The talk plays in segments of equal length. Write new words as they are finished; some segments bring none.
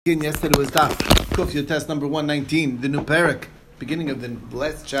Yesterday was Daf Kuf test number 119, the new parak, beginning of the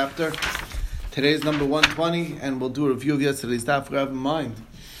last chapter. Today is number 120, and we'll do a review of yesterday's Daf. We have in mind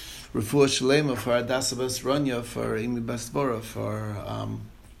Refuah Shalema for Adasa Bas Ranya, for Amy Basvora, for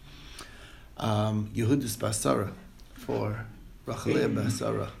Yehudis Basara, for Rachalea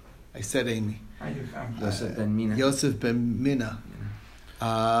Basara. I said Amy. Yosef ben Mina. Yosef ben Mina.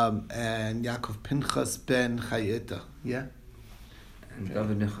 And Yaakov Pinchas ben Chayeta. Yeah? And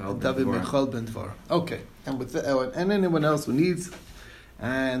David Michal ben Dvora. Okay, and with and anyone else who needs,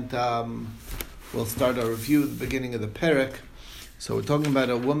 and we'll start our review at the beginning of the parak. So we're talking about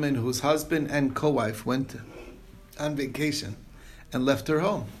a woman whose husband and co-wife went on vacation and left her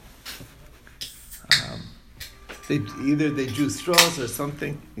home. They drew straws or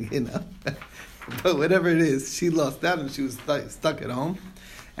something, but whatever it is, she lost out and she was stuck at home.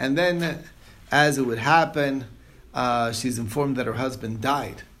 And then, as it would happen, she's informed that her husband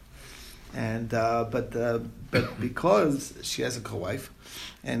died, and but because she has a co-wife,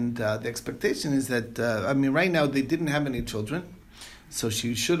 and the expectation is that right now they didn't have any children, so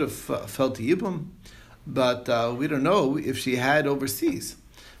she should have felt a yibum, but we don't know if she had overseas,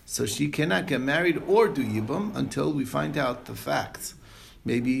 so she cannot get married or do yibum until we find out the facts.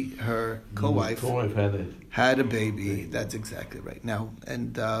 Maybe her co-wife had a baby. That's exactly right. Now,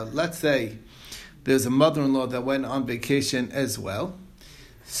 and let's say there's a mother-in-law that went on vacation as well.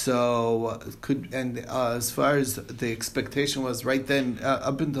 So as far as the expectation was right then,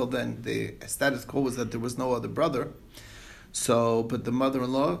 up until then, the status quo was that there was no other brother. So, but the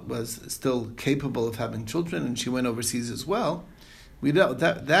mother-in-law was still capable of having children, and she went overseas as well. We don't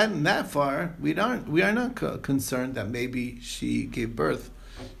that far. We are not concerned that maybe she gave birth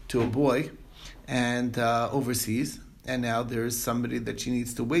to a boy, and overseas. And now there is somebody that she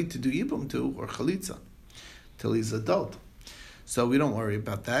needs to wait to do yibum to, or chalitza, till he's adult. So we don't worry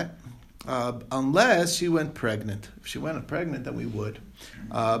about that, unless she went pregnant. If she went pregnant, then we would.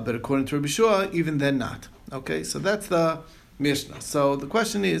 But according to Rabbi Shua, even then not. Okay, so that's the Mishnah. So the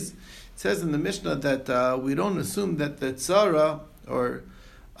question is, it says in the Mishnah that we don't assume that the tzara, or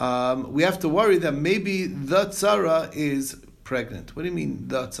we have to worry that maybe the tzara is pregnant. What do you mean,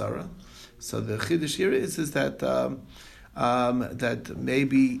 the tzara? So the chiddush here is that that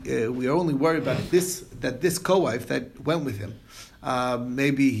maybe we are only worried about this co-wife that went with him.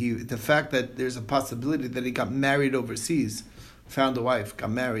 Maybe the fact that there's a possibility that he got married overseas, found a wife,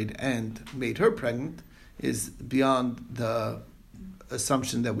 got married, and made her pregnant is beyond the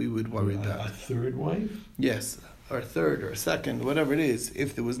assumption that we would worry about. A third wife? Yes, or a third or a second, whatever it is.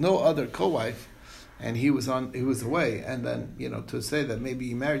 If there was no other co-wife, and he was away, and then to say that maybe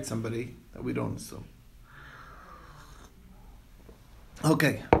he married somebody that we don't assume.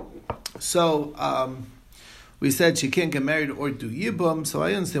 Okay, so we said she can't get married or do yibum. So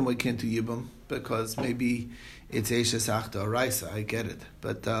I understand why can't do yibum, because maybe it's Eishes Achta Araisa. I get it,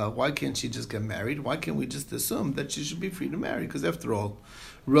 but why can't she just get married? Why can't we just assume that she should be free to marry? Because after all,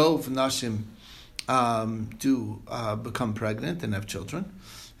 Rov Nashim do become pregnant and have children.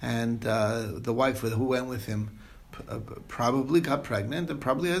 And the wife who went with him probably got pregnant and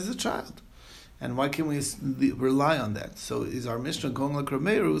probably has a child. And why can't we rely on that? So is our Mishnah going like Rav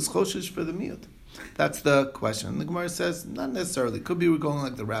Meir, who is choshesh for the miyut? That's the question. And the Gemara says, not necessarily. Could be we're going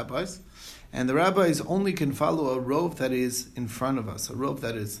like the rabbis. And the rabbis only can follow a rov that is in front of us. A rov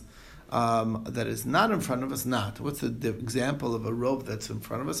that is not in front of us, not. What's the example of a rov that's in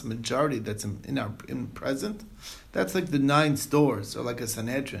front of us? A majority that's in present? That's like the 9 stores, or like a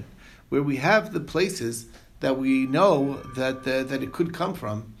Sanhedrin, where we have the places that we know that it could come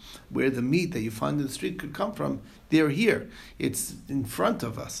from, where the meat that you find in the street could come from. They're here. It's in front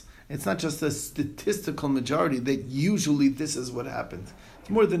of us. It's not just a statistical majority that usually this is what happens. It's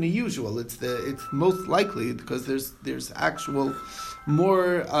more than a usual. It's most likely because there's actual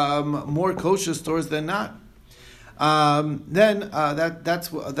more kosher stores than not. Then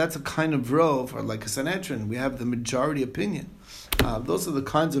that's a kind of rov, or like a Sanhedrin. We have the majority opinion. Those are the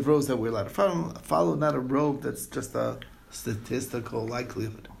kinds of rows that we're allowed to follow, not a rov that's just a statistical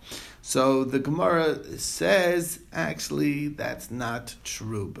likelihood. So the Gemara says, actually, that's not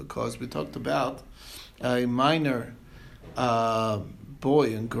true, because we talked about a minor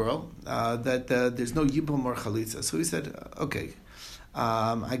boy and girl, that there's no yibum or chalitza. So he said, okay,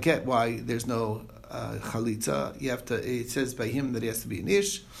 I get why there's no chalitza. It says by him that he has to be an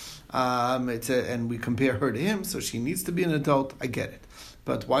ish, and we compare her to him, so she needs to be an adult. I get it.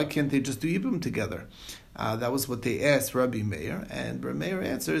 But why can't they just do yibum together? That was what they asked Rabbi Meir, and Rabbi Meir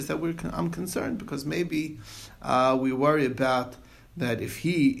answers that I'm concerned because maybe we worry about that if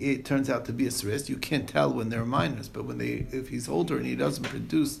it turns out to be a Saris, you can't tell when they're minors, but if he's older and he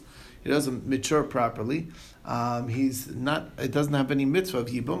doesn't mature properly, it doesn't have any mitzvah of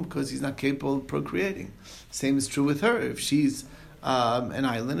Yibum because he's not capable of procreating. Same is true with her. If she's an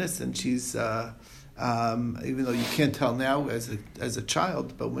islandess and she's, even though you can't tell now as a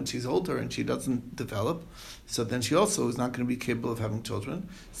child, but when she's older and she doesn't develop, so then she also is not going to be capable of having children.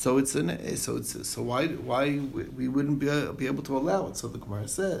 So why we wouldn't be able to allow it? So the Gemara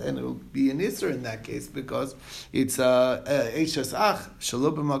said, and it will be an Isser in that case because it's Eishes Ach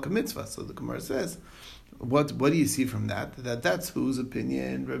Shelo b'Malka Mitzvah. So the Gemara says, what do you see from that? That's whose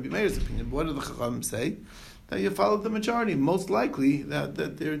opinion? Rabbi Meir's opinion. What do the Chachamim say? That you follow the majority. Most likely that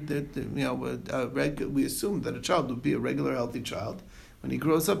we assume that a child would be a regular healthy child. When he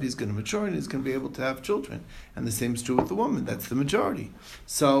grows up, he's going to mature and he's going to be able to have children. And the same is true with the woman. That's the majority.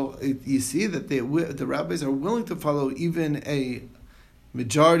 So you see that the rabbis are willing to follow even a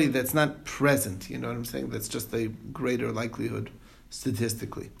majority that's not present. You know what I'm saying? That's just a greater likelihood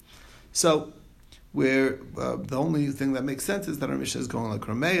statistically. So where the only thing that makes sense is that our Mishnah is going like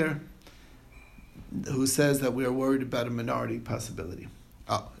Rameir, who says that we are worried about a minority possibility.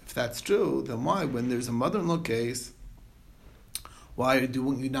 If that's true, then why, when there's a mother-in-law case, why do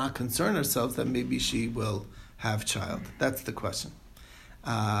we not concern ourselves that maybe she will have child? That's the question.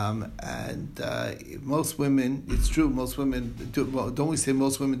 Most women, it's true, most women do. Well, don't we say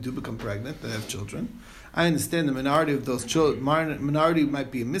most women do become pregnant and have children? I understand the minority of those children. Minority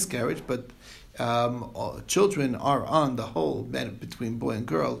might be a miscarriage, but children are on the whole, between boy and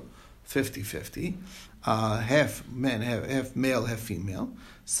girl, 50-50. Half men, half male, half female.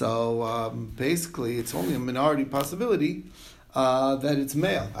 So basically, it's only a minority possibility that it's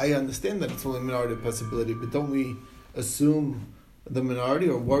male. I understand that it's only a minority possibility, but don't we assume the minority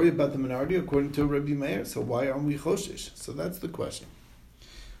or worry about the minority according to Rabbi Meir? So why aren't we choshish? So that's the question.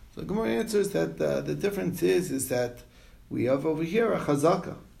 So the Gemara answers that the difference is that we have over here a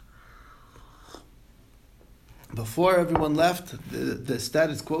chazaka. Before everyone left, the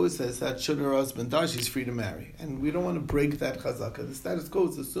status quo says that should her husband die, she's free to marry. And we don't want to break that chazaka. The status quo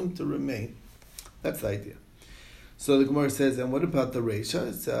is assumed to remain. That's the idea. So the Gemara says, and what about the Reisha?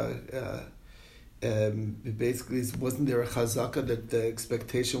 Basically, wasn't there a chazaka that the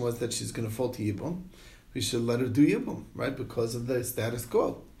expectation was that she's going to fall to Yibum? We should let her do Yibum, right? Because of the status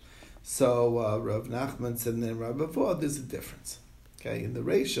quo. So Rav Nachman said, and then Rabbi Avoh, there's a difference. Okay, in the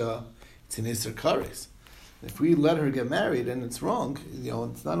Reisha, it's an Isser Kares. If we let her get married and it's wrong,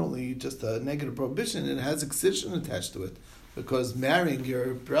 it's not only just a negative prohibition, it has excision attached to it. Because marrying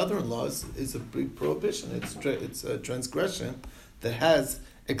your brother-in-law is a big prohibition. It's a transgression that has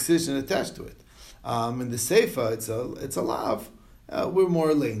excision attached to it. In the Seifa, it's a lav. We're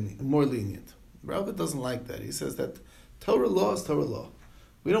more lenient. Rava doesn't like that. He says that Torah law is Torah law.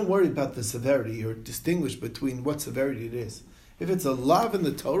 We don't worry about the severity or distinguish between what severity it is. If it's a lav in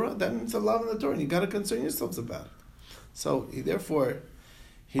the Torah, then it's a lav in the Torah, and you got to concern yourselves about it. So therefore,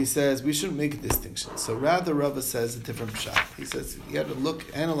 he says we shouldn't make a distinction. So rather, Rava says a different pshat. He says you got to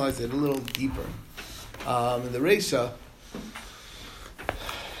analyze it a little deeper. In the Reisha,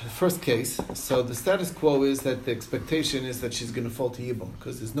 the first case, so the status quo is that the expectation is that she's going to fall to Yibum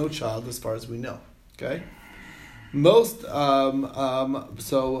because there's no child as far as we know. Okay. Most, you have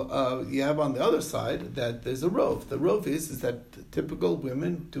on the other side that there's a rove. The rove is that typical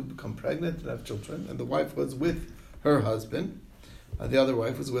women do become pregnant and have children, and the wife was with her husband. The other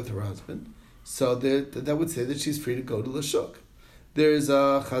wife was with her husband. So that would say that she's free to go to Lashuk. There's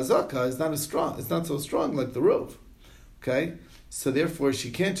a chazaka, it's not so strong like the rove. Okay? So therefore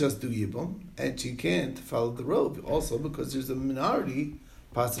she can't just do Yibum, and she can't follow the rove also because there's a minority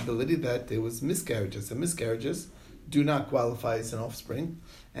possibility that there was miscarriages. And miscarriages do not qualify as an offspring,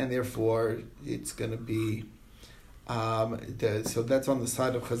 and therefore it's going to be so that's on the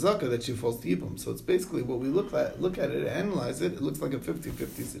side of chazaka that she falls to Yibum. So it's basically what we look at it, analyze it. It looks like a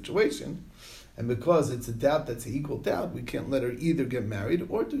 50-50 situation, and because it's a doubt that's an equal doubt, we can't let her either get married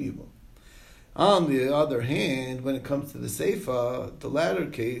or do Yibum. On the other hand, when it comes to the Seifa, the latter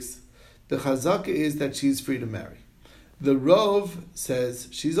case, the chazaka is that she's free to marry. The Rov says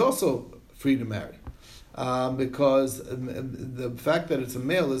she's also free to marry. Because the fact that it's a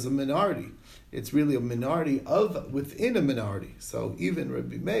male is a minority. It's really a minority within a minority. So even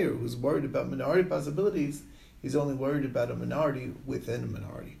Rabbi Meir, who's worried about minority possibilities, he's only worried about a minority within a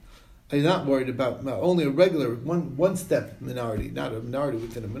minority. He's not worried about only a regular one-step minority, not a minority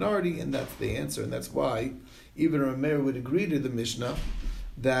within a minority, and that's the answer. And that's why even Rabbi Meir would agree to the Mishnah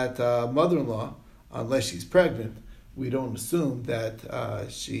that mother-in-law, unless she's pregnant, we don't assume that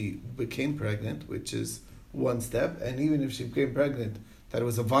she became pregnant, which is one step, and even if she became pregnant, that it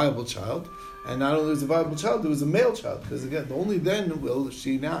was a viable child, and not only was a viable child, it was a male child, because again, only then will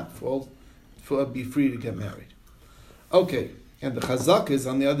she not be free to get married. Okay, and the chazak is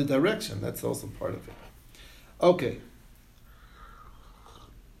on the other direction. That's also part of it. Okay.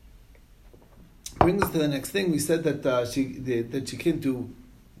 Brings us to the next thing. We said that she can't do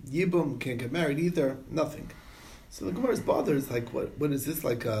yibum, can't get married either, nothing. So the Gemara is bothered. It's like, what is this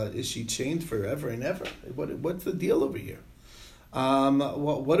like? Is she chained forever and ever? What's the deal over here?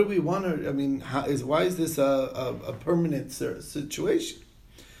 What do we want her? I mean, why is this a permanent situation?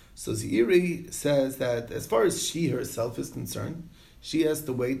 So Ziri says that as far as she herself is concerned, she has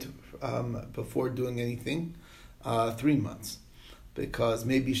to wait before doing anything 3 months, because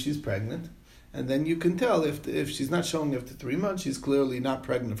maybe she's pregnant, and then you can tell if she's not showing after 3 months, she's clearly not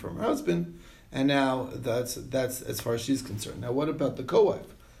pregnant from her husband. And now that's as far as she's concerned. Now, what about the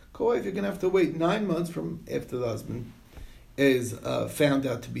co-wife? Co-wife, you're going to have to wait 9 months from after the husband is found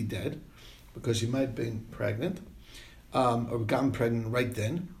out to be dead, because she might have been pregnant or gotten pregnant right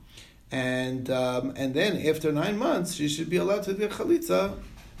then, and then after 9 months she should be allowed to get chalitza,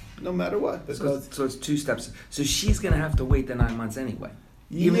 no matter what. Because so it's 2 steps. So she's going to have to wait the 9 months anyway,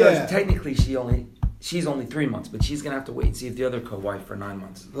 even though technically she's only 3 months, but she's going to have to wait and see if the other co-wife for 9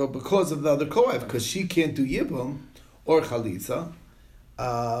 months. Well, because of the other co-wife, because she can't do yibum or chalitza.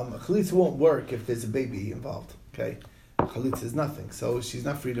 Chalitza won't work if there's a baby involved. Okay, chalitza is nothing, so she's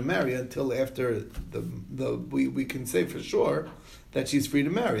not free to marry until after we can say for sure that she's free to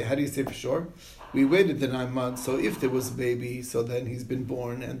marry. How do you say for sure? We waited the 9 months, so if there was a baby, so then he's been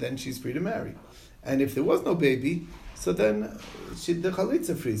born, and then she's free to marry. And if there was no baby, so then the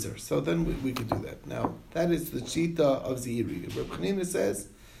chalitza frees her. So then we could do that. Now, that is the shita of Zihiri. Reb Chanina says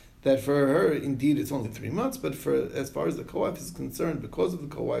that for her, indeed, it's only 3 months, but for as far as the co-wife is concerned, because of the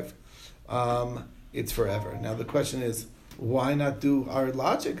co-wife, it's forever. Now, the question is, why not do our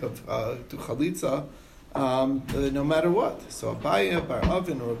logic of do chalitza no matter what? So Abaya, Bar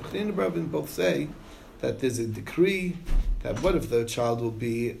Avin, or Reb Chanina Bar Avin both say that there's a decree that what if the child will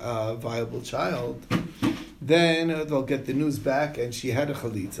be a viable child? Then they'll get the news back, and she had a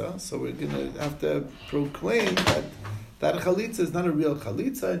chalitza. So we're going to have to proclaim that chalitza is not a real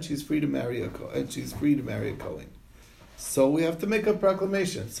chalitza, and she's free to marry a kohen. So we have to make a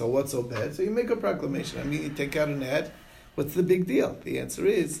proclamation. So what's so bad? So you make a proclamation. I mean, you take out an ad. What's the big deal? The answer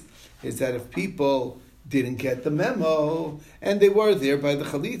is that if people didn't get the memo and they were there by the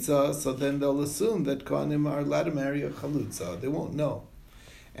chalitza, so then they'll assume that kohanim are allowed to marry a chalitza. They won't know.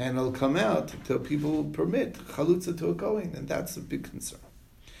 And it'll come out until people will permit chalutza to a kohen, and that's a big concern.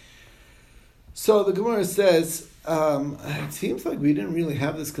 So the Gemara says, it seems like we didn't really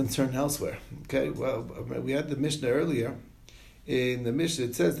have this concern elsewhere. Okay, well, we had the Mishnah earlier. In the Mishnah,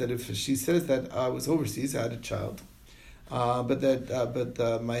 it says that if she says that I was overseas, I had a child, but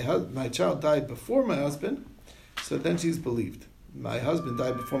my child died before my husband, so then she's believed. My husband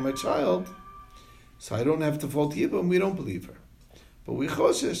died before my child, so I don't have to fault yibum, we don't believe her. But we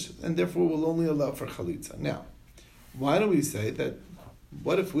choshesh, and therefore we'll only allow for chalitza. Now, why don't we say that,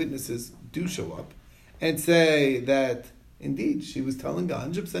 what if witnesses do show up and say that, indeed, she was telling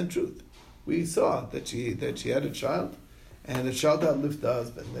 100% truth? We saw that she had a child, and the child outlived the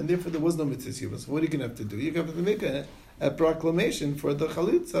husband, and therefore there was no mitzvah yibum. So what are you going to have to do? You're going to have to make a proclamation for the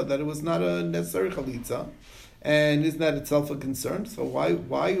chalitza, that it was not a necessary chalitza, and isn't that itself a concern? So why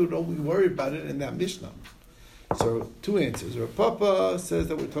don't we worry about it in that Mishnah? So 2 answers. Rav Papa says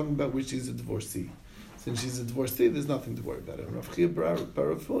that we're talking about where she's a divorcee. Since she's a divorcee, there's nothing to worry about. And Rav Chia Bar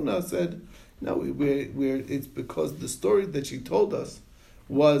Rav Huna said, no, it's because the story that she told us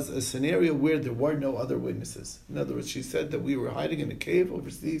was a scenario where there were no other witnesses. In other words, she said that we were hiding in a cave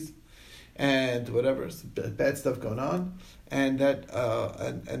overseas, and whatever bad stuff going on, and that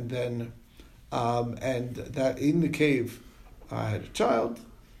and that in the cave I had a child.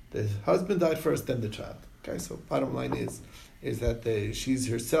 The husband died first, then the child. Okay, so bottom line is that she's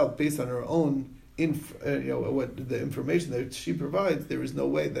herself, based on her own what the information that she provides, there is no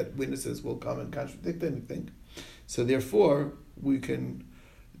way that witnesses will come and contradict anything. So therefore,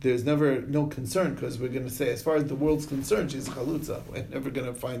 there's never no concern, because we're going to say, as far as the world's concerned, she's a chalutza. We're never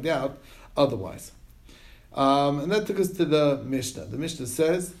going to find out otherwise. And that took us to the Mishnah. The Mishnah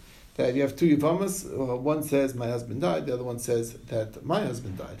says that you have 2 Yivamas. One says, my husband died. The other one says that my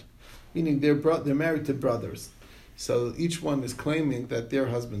husband died. Meaning they're married to brothers. So each one is claiming that their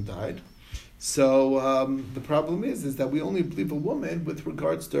husband died. So the problem is that we only believe a woman with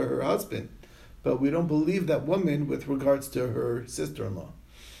regards to her husband, but we don't believe that woman with regards to her sister-in-law.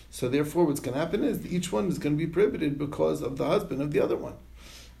 So therefore what's going to happen is each one is going to be prohibited because of the husband of the other one.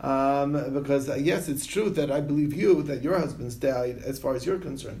 Because yes, it's true that I believe you that your husband's died as far as you're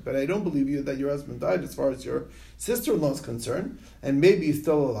concerned, but I don't believe you that your husband died as far as your sister-in-law is concerned, and maybe he's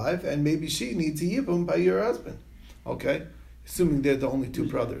still alive, and maybe she needs a yibum by your husband. Okay? Assuming they're the only two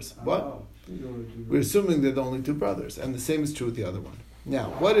brothers. What? We're assuming they're the only two brothers, and the same is true with the other one. Now,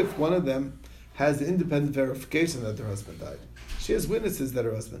 what if one of them has the independent verification that their husband died? She has witnesses that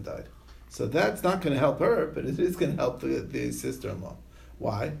her husband died. So that's not going to help her, but it is going to help the sister-in-law.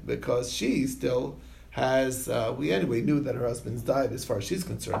 Why? Because she still has, we anyway knew that her husband's died as far as she's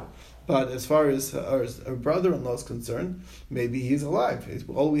concerned. But as far as her brother-in-law is concerned, maybe he's alive.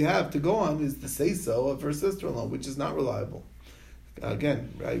 All we have to go on is the say-so of her sister-in-law, which is not reliable.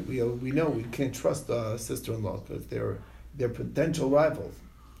 Again, right? We know we can't trust sister-in-law because they're potential rivals.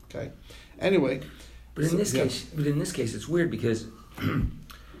 Okay. Anyway, but in this case, it's weird because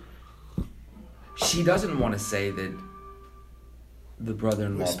she doesn't want to say that the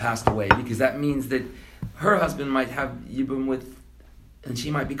brother-in-law passed away because that means that her husband might have yibum with, and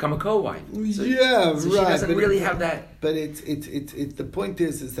she might become a co-wife. So, yeah, so right. She doesn't really have that. But it's the point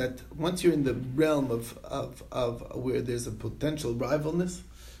is that once you're in the realm of where there's a potential rivalness,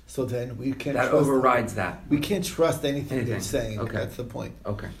 so then we can't. That overrides that. We can't trust anything they're saying. Okay. That's the point.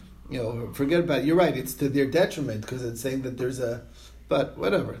 Okay. Forget about it. You're right. It's to their detriment because it's saying that there's a. But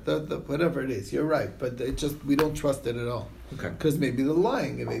whatever, whatever it is, you're right. But we don't trust it at all. Okay. Because maybe they're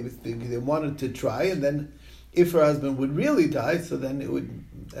lying. Maybe they wanted to try, and then if her husband would really die, so then it would.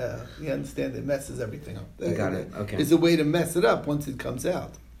 You understand? It messes everything up. You got it. Okay. It's a way to mess it up once it comes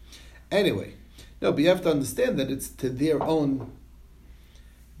out. Anyway, no, but you have to understand that it's to their own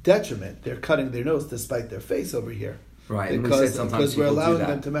detriment. They're cutting their nose to spite their face over here. Right. Because we're allowing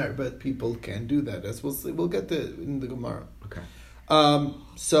them to marry, but people can do that. As we'll see, we'll get to in the Gemara. Okay.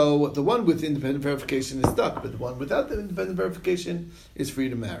 So the one with independent verification is stuck, but the one without the independent verification is free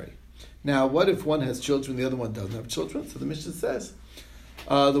to marry. Now, what if one has children, the other one doesn't have children? So the Mishnah says,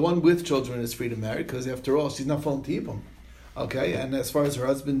 the one with children is free to marry, because after all, she's not falling to Yibum. Okay, and as far as her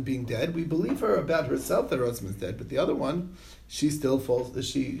husband being dead, we believe her about herself that her husband's dead, but the other one, she still falls.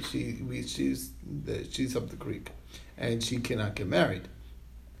 She's up the creek, and she cannot get married.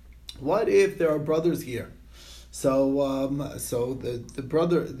 What if there are brothers here? So the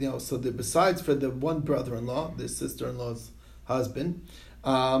brother, besides for the one brother-in-law, the sister-in-law's husband,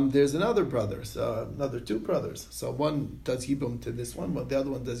 there's another brother, another two brothers. So one does yibum to this one, the other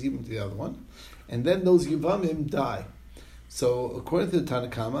one does yibum to the other one, and then those yibamim die. So according to the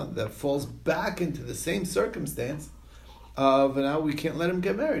Tanakama, that falls back into the same circumstance of now we can't let him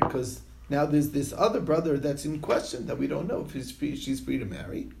get married because now there's this other brother that's in question that we don't know if she's free to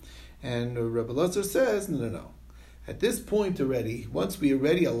marry, and Rebbe Lazar says no. At this point already, once we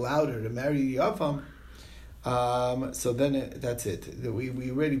already allowed her to marry Yavam, so then that's it. We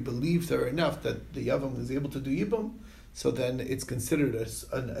already believed her enough that the Yavam was able to do Yibum, so then it's considered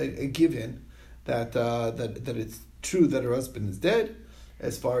a given that it's true that her husband is dead,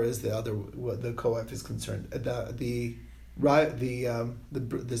 as far as the co-wife is concerned. The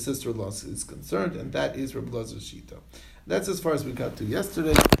sister-in-law is concerned, and that is Rebbe Lazar's Shita. That's as far as we got to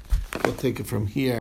yesterday. We'll take it from here.